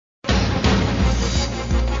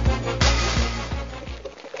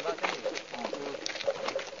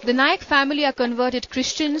The Naik family are converted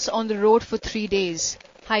Christians on the road for 3 days,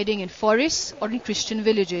 hiding in forests or in Christian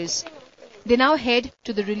villages. They now head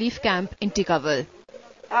to the relief camp in Tikawal.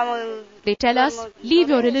 They tell us, leave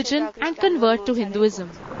your religion and convert to Hinduism.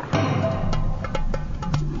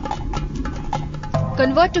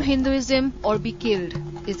 Convert to Hinduism or be killed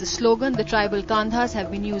is the slogan the tribal Kandhas have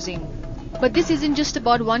been using. But this isn't just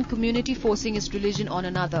about one community forcing its religion on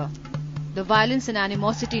another. The violence and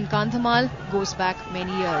animosity in Kandhamal goes back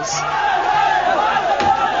many years.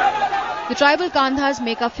 The tribal Kandhas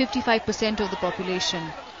make up 55% of the population.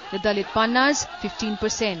 The Dalit Pannas,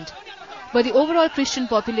 15%. But the overall Christian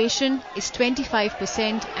population is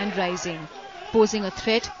 25% and rising, posing a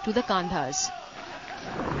threat to the Kandhas.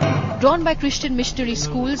 Drawn by Christian missionary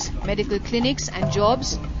schools, medical clinics and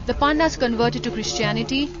jobs, the Pannas converted to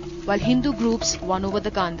Christianity while Hindu groups won over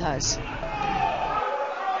the Kandhas.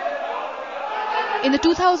 In the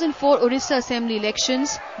 2004 Orissa Assembly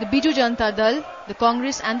elections, the Biju Janata Dal, the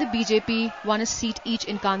Congress and the BJP won a seat each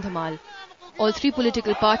in Kandhamal. All three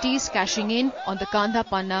political parties cashing in on the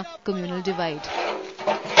Kandha-Panna communal divide.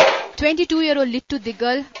 22-year-old Littu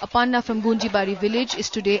Diggal, a Panna from Gunjibari village,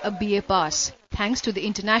 is today a BA pass, thanks to the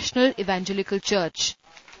International Evangelical Church.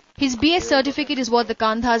 His BA certificate is what the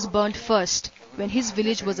Kandhas burnt first, when his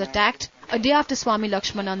village was attacked a day after Swami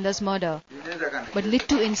Lakshmananda's murder. But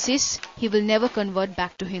Littu insists he will never convert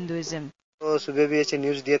back to Hinduism. तो सुबह भी ऐसे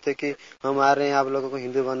news दिए थे कि हम आ रहे हैं, आप लोगों को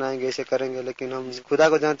हिंदू बनाएंगे, ऐसे करेंगे, लेकिन हम खुदा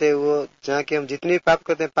को जानते हैं, वो जहाँ कि हम जितनी पाप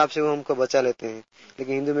करते हैं पाप से वो हमको बचा लेते हैं,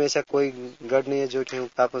 लेकिन हिंदू में ऐसा कोई गढ़ नहीं है जो कि हम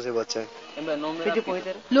पापों से बचाए.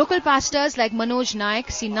 Local pastors like Manoj Naik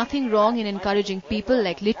see nothing wrong in encouraging people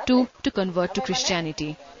like Littu to convert to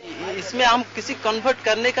Christianity. इसमें हम किसी कन्वर्ट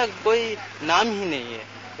करने का कोई नाम ही नहीं है.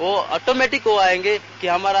 वो ऑटोमेटिक वो आएंगे कि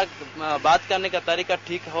हमारा बात करने का तरीका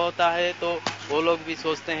ठीक होता है, तो वो लोग भी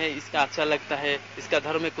सोचते हैं इसका अच्छा लगता है, इसका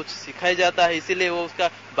धर्म में कुछ सिखाया जाता है, इसीलिए वो उसका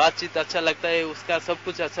बातचीत अच्छा लगता है, उसका सब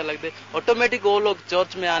कुछ अच्छा लगता है, ऑटोमेटिक वो लोग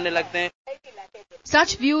चर्च में आने लगते हैं.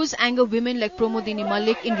 Such views anger women like Promodini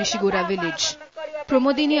Malik in Rishigora village.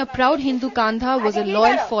 Promodini, a proud Hindu Kandha, was a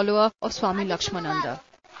loyal follower of Swami Lakshmananda.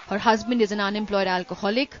 Her husband is an unemployed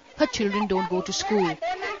alcoholic. Her children don't go to school.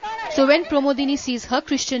 So when Promodini sees her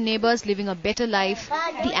Christian neighbors living a better life,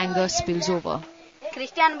 the anger spills over.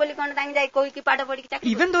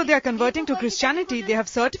 Even though they are converting to Christianity, they have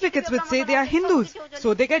certificates which say they are Hindus,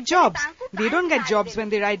 so they get jobs. They don't get jobs when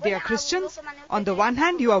they write they are Christians. On the one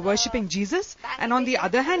hand, you are worshipping Jesus, and on the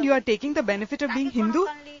other hand, you are taking the benefit of being Hindu.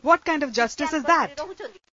 What kind of justice is that?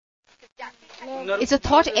 It's a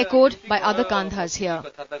thought echoed by other Kandhas here.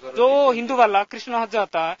 जो हिंदू वाला कृष्ण हो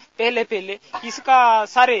जाता है पहले इसका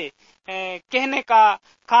सारे कहने का,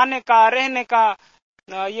 खाने का, रहने का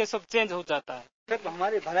ये सब चेंज हो जाता है.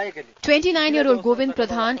 29-year-old Govind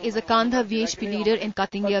Pradhan is a Kandha VHP leader in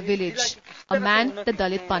Katingia village, a man the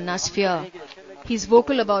Dalit Pannas fear. He's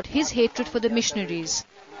vocal about his hatred for the missionaries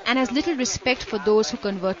and has little respect for those who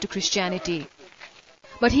convert to Christianity.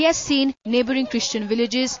 But he has seen neighboring Christian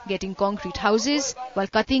villages getting concrete houses, while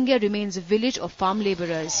Katingia remains a village of farm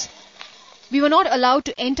laborers. We were not allowed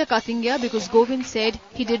to enter Katingia because Govind said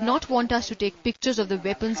he did not want us to take pictures of the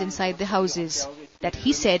weapons inside the houses, that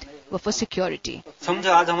he said were for security.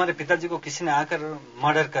 समझो आज हमारे पिताजी को किसी ने आकर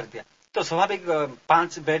murder कर दिया, तो स्वाभाविक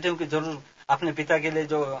 5 बेटियों की जरूर अपने पिता के लिए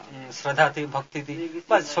जो श्रद्धा थी, भक्ति थी,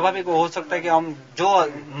 बस स्वाभाविक हो सकता है कि हम जो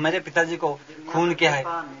मेरे पिताजी को खून किया है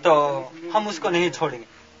तो हम उसको नहीं छोड़ेंगे.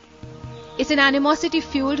 It's an animosity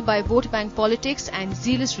fueled by vote bank politics and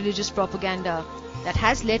zealous religious propaganda that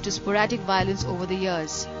has led to sporadic violence over the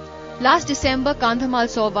years. Last December, Kandhamal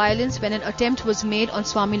saw violence when an attempt was made on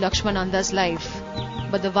Swami Lakshmananda's life.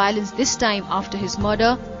 But the violence this time after his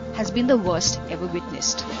murder has been the worst ever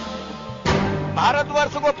witnessed.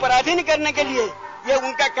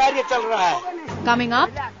 Coming up,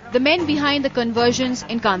 the men behind the conversions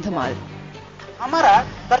in Kandhamal. हमारा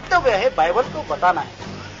कर्तव्य है Bible को बताना है.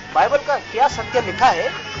 Bible का क्या सत्य लिखा है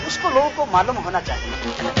उसको लोगों को मालूम होना चाहिए.